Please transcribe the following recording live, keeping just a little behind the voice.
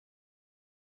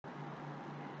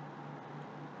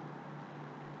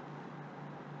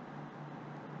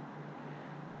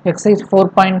Exercise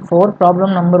 4.4 problem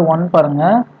number 1 பாருங்க.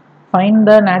 Find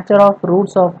the nature of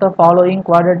roots of the following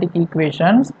quadratic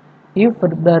equations. If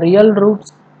the real roots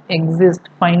exist,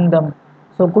 find them.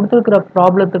 So கொடுத்திருக்கிற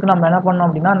ப்ராப்ளத்துக்கு நம்ம என்ன பண்ணணும்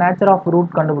அப்படின்னா nature of root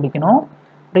கண்டுபிடிக்கணும்.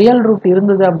 Real root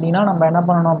இருந்தது அப்படின்னா நம்ம என்ன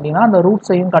பண்ணணும் அப்படின்னா அந்த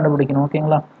ரூட்ஸையும் கண்டுபிடிக்கணும்.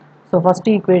 ஓகேங்களா? So first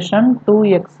equation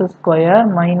 2x square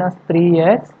minus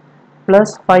 3x plus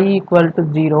 5 equal to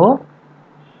 0.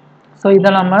 So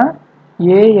இதை நம்ம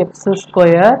ax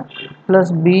square plus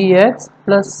bx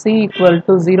plus c equal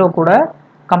to 0 கூட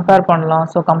compare பண்ணலாம்.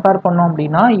 So compare பண்ணோம்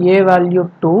அப்படின்னா a value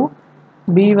 2,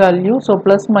 b value so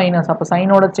plus minus அப்போ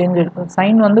சைனோட சேஞ்ச் எடுக்கும்.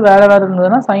 சைன் வந்து வேற வேற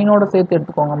இருந்ததுன்னா சைனோட சேர்த்து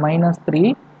எடுத்துக்கோங்க. -3,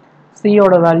 c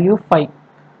ஓட வேல்யூ 5.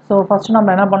 ஸோ ஃபர்ஸ்ட்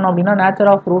நம்ம என்ன பண்ணோம் அப்படின்னா நேச்சர்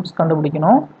ஆஃப் ரூட்ஸ்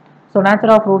கண்டுபிடிக்கணும். ஸோ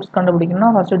நேச்சர் ஆஃப் ரூட்ஸ் கண்டுபிடிக்கணும்னா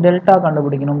ஃபர்ஸ்ட் டெல்டா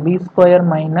கண்டுபிடிக்கணும். b square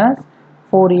minus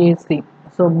 4ac.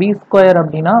 So b square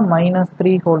அப்படின்னா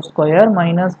 -3 whole square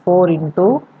minus 4 into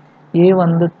a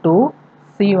வந்து 2,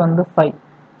 c வந்து 5.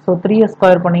 ஸோ 3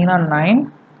 ஸ்கொயர் பண்ணிங்கன்னா 9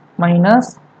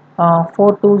 minus 4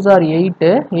 2s are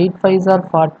 8, 8 5s are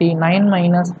 40, 9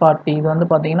 minus 40 இது வந்து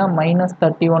பார்த்தீங்கன்னா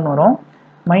 -31 வரும்.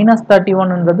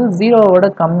 -31ன்றது ஜீரோவோட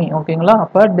கம்மி. ஓகேங்களா?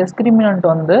 அப்போ டிஸ்கிரிமினன்ட்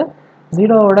வந்து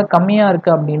ஜீரோவோட கம்மியாக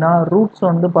இருக்குது அப்படின்னா ரூட்ஸ்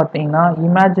வந்து பார்த்தீங்கன்னா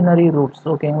இமேஜினரி ரூட்ஸ்.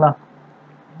 ஓகேங்களா?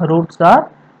 Roots or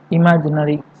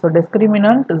imaginary. So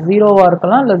discriminant ஜீரோவாக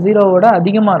இருக்கலாம் இல்லை ஜீரோவோட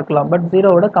அதிகமாக இருக்கலாம், பட்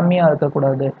ஜீரோவோட கம்மியாக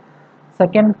இருக்கக்கூடாது.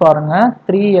 செகண்ட் பாருங்க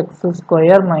 3x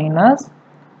square minus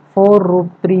 4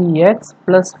 root 3x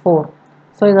plus 4.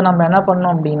 So இதை நம்ம என்ன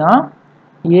பண்ணோம் அப்படின்னா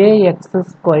ax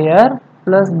square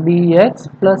plus bx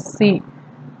plus c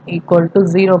equal to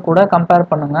 0 கூட கம்பேர்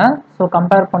பண்ணுங்க. ஸோ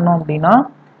கம்பேர் பண்ணோம் அப்படின்னா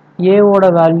a ஓட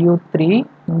வேல்யூ 3,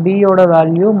 b ஓட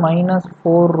வேல்யூ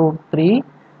 -4 ரூட் 3,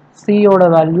 c ஓட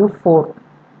value 4.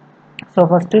 So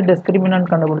first discriminant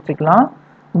கண்டுபிடிச்சிக்கலாம்.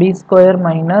 b square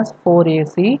minus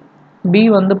 4ac, b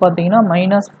வந்து பார்த்தீங்கன்னா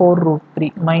 -4 root 3,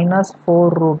 -4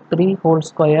 root 3 whole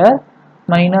square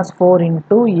minus 4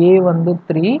 into a வந்து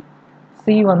 3,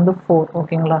 c வந்து 4.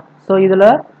 ஓகேங்களா? ஸோ இதில்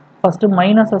ஃபர்ஸ்ட்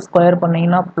மைனஸை ஸ்கொயர்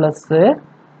பண்ணிங்கன்னா ப்ளஸ்ஸு,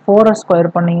 4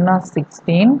 ஸ்கொயர் பண்ணிங்கன்னா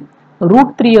 16,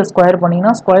 ரூட் 3 ஸ்கொயர்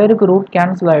பண்ணிங்கன்னா ஸ்கொயருக்கு ரூட்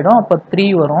கேன்சல் ஆகிடும், அப்போ 3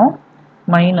 வரும்.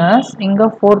 மைனஸ் இங்கே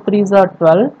 4 3s are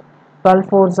 12, 12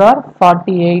 4s are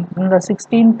 48, இங்கே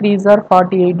 16 3s are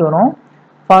 48 வரும்.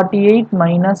 48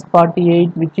 minus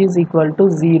 48 which is equal to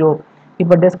 0.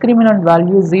 இப்போ டிஸ்கிரிமினன்ட்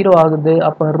வேல்யூ 0 ஆகுது.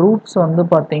 அப்போ ரூட்ஸ் வந்து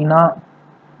பார்த்தீங்கன்னா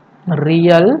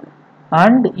real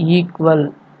and equal.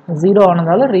 0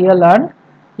 ஆனதால real and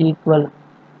equal.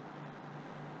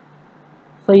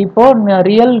 So இப்போ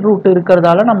ரியல் ரூட்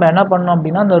இருக்கிறதால நம்ம என்ன பண்ணோம்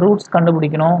அப்படின்னா அந்த ரூட்ஸ்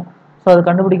கண்டுபிடிக்கணும். ஸோ அது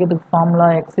கண்டுபிடிக்கிறதுக்கு formula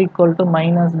X equal to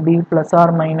minus B plus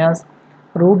R minus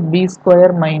root B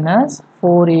square minus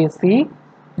 4ac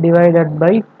divided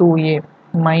by 2a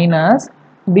minus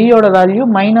பியோட வேல்யூ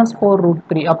 -4 ரூட்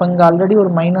 3. அப்போ இங்கே ஆல்ரெடி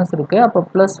ஒரு மைனஸ் இருக்குது, அப்போ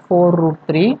plus 4 root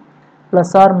 3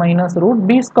 plus R minus root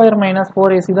B square minus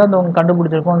 4ac தான் இந்த உங்க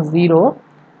கண்டுபிடிச்சிருக்கோம் 0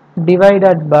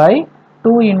 டிவைடட் பை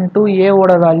 2 இன்டூ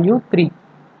ஏவோட வேல்யூ 3.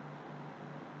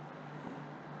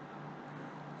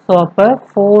 ஸோ அப்போ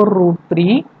 4 ரூட்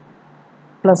 3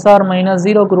 ப்ளஸ் ஆர் மைனஸ்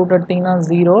 0க்கு ரூட் எடுத்திங்கன்னா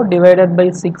 0 டிவைடட் பை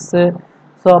 6.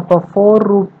 ஸோ அப்போ 4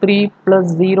 root 3 plus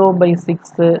 0 by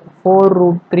 6, 4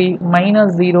 root 3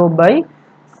 minus 0 by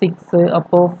 6.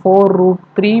 அப்போது 4 root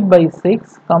 3 by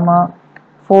 6 comma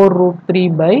 4 root 3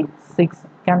 by 6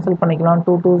 cancel பண்ணிக்கலாம்.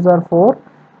 2 2s are 4,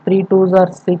 3 2s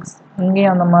are 6,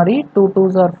 இங்கேயும் அந்த மாதிரி 2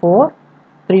 2s are 4,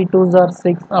 3 2s are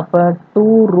 6. அப்போ 2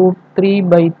 root 3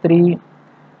 by 3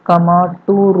 comma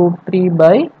 2 root 3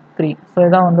 by 3. So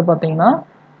இதான் வந்து பார்த்தீங்கன்னா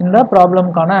இந்த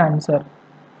ப்ராப்ளம்கான ஆன்சர்.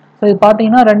 ஸோ இது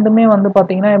பார்த்தீங்கன்னா ரெண்டுமே வந்து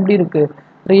பார்த்தீங்கன்னா எப்படி இருக்குது,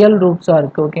 ரியல் ரூட்ஸாக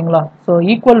இருக்குது. ஓகேங்களா? ஸோ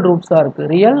ஈக்குவல் ரூட்ஸாக இருக்குது,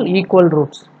 real equal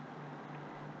roots.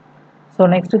 So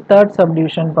next third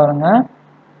subdivision பாருங்கள்.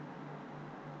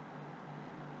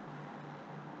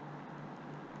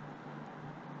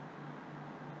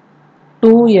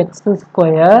 Two X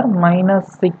square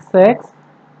minus 6x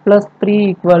plus 3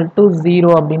 equal to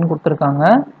 0 அப்படின்னு கொடுத்துருக்காங்க.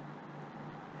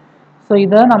 ஸோ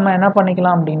இதை நம்ம என்ன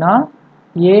பண்ணிக்கலாம் அப்படின்னா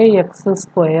ax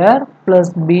square plus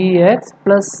bx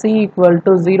plus c equal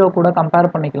to 0 கூட கம்பேர்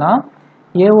பண்ணிக்கலாம்.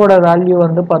 ஏவோட வேல்யூ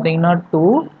வந்து பார்த்தீங்கன்னா 2,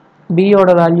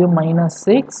 பியோட வேல்யூ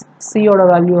 -6, சியோட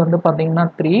வேல்யூ வந்து பார்த்தீங்கன்னா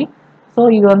 3. ஸோ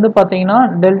இது வந்து பார்த்தீங்கன்னா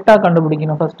டெல்டா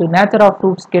கண்டுபிடிக்கணும். ஃபர்ஸ்ட் நேச்சர் ஆஃப்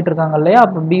ரூட்ஸ் கேட்டிருக்காங்க இல்லையா?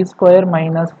 அப்போ b square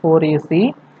minus 4ac,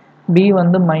 b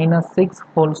வந்து -6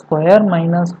 ஹோல் ஸ்கொயர்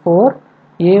மைனஸ் 4,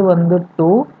 a வந்து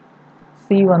 2,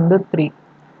 c வந்து 3.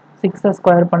 6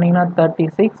 ஸ்கொயர் பண்ணிங்கன்னா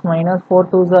 36 minus 4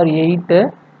 2s are 8,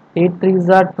 8 3s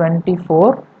are 24.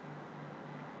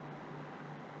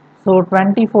 So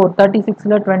 24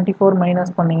 36ல 24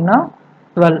 minus பண்ணிங்கன்னா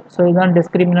 12. ஸோ இதுதான்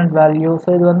டிஸ்கிரிமினன்ட் வேல்யூ. ஸோ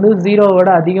இது வந்து ஜீரோவோட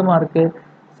அதிகமாக இருக்குது.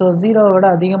 ஸோ ஸோ 0 விட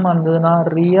அதிகமாக இருந்ததுன்னா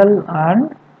ரியல் அண்ட்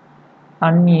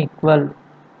அன்ஈக்குவல்.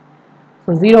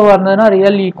 ஸோ 0 இருந்ததுன்னா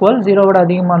ரியல் ஈக்குவல், 0 விட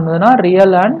அதிகமாக இருந்ததுன்னா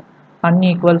ரியல் அண்ட்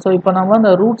அன்ஈக்குவல். ஸோ இப்போ நம்ம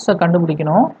அந்த ரூட்ஸை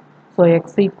கண்டுபிடிக்கணும். So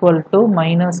X equal to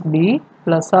minus B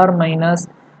plus R minus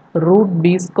root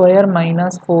B square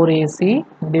minus 4ac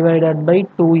divided by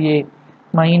 2a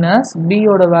minus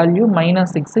பியோட வேல்யூ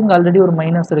மைனஸ் 6, இங்கே ஆல்ரெடி ஒரு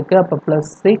மைனஸ் இருக்குது, அப்போ plus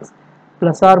 6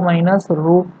 plus R minus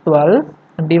root 12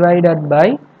 divided by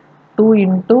 2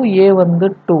 into a வந்து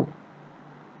 2.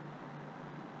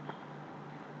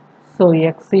 So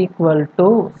X equal to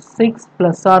 6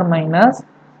 plus R minus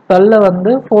 12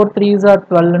 வந்து 4 3s are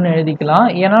 12ன்னு எழுதிக்கலாம்.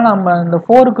 ஏன்னா நம்ம இந்த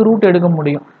 4க்கு ரூட் எடுக்க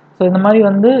முடியும். ஸோ இந்த மாதிரி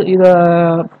வந்து இதை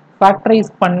ஃபேக்டரைஸ்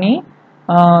பண்ணி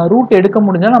ரூட் எடுக்க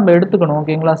முடிஞ்சால் நம்ம எடுத்துக்கணும்.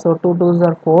 ஓகேங்களா? So 2 2s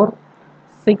are 4,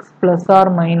 6 plus R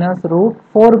minus root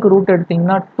 4க்கு root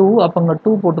எடுத்திங்கன்னா 2, அப்போ இங்கே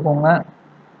 2 போட்டுக்கோங்க.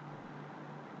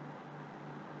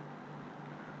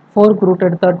 4க்கு ரூட்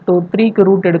எடுத்தால் 2, 3க்கு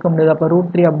ரூட் எடுக்க முடியாது, அப்போ ரூட்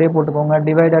 3 அப்படியே போட்டுக்கோங்க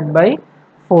டிவைடட் பை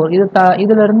 4.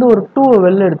 இதில் இருந்து ஒரு 2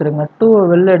 வெளில எடுத்துருங்க. 2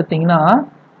 வெளில எடுத்திங்கன்னா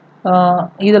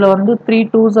இதில் வந்து 3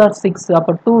 2s are 6,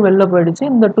 அப்போ 2 வெளில போயிடுச்சு,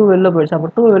 இந்த 2 வெளில போயிடுச்சு,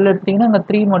 அப்போ 2 வெளில எடுத்திங்கன்னா இங்கே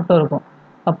 3 மட்டும் இருக்கும்.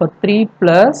 அப்போ 3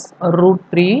 plus root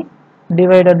 3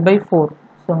 divided by 4.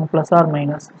 So plus R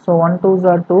minus. So 1 2s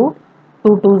are 2,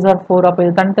 2 2s are 4. அப்போ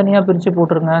இது தனித்தனியாக பிரித்து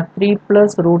போட்டுருங்க. 3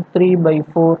 plus root 3 by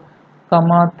 4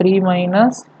 3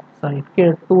 minus sorry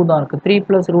 2 தான் இருக்குது. 3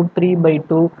 plus root 3 by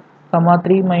 2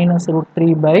 3 minus root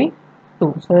 3 by 2.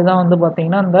 So இதான் வந்து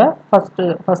பார்த்தீங்கன்னா இந்த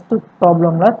ஃபஸ்ட்டு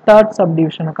ப்ராப்ளமில் தேர்ட்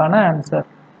சப்டிவிஷனுக்கான ஆன்சர்.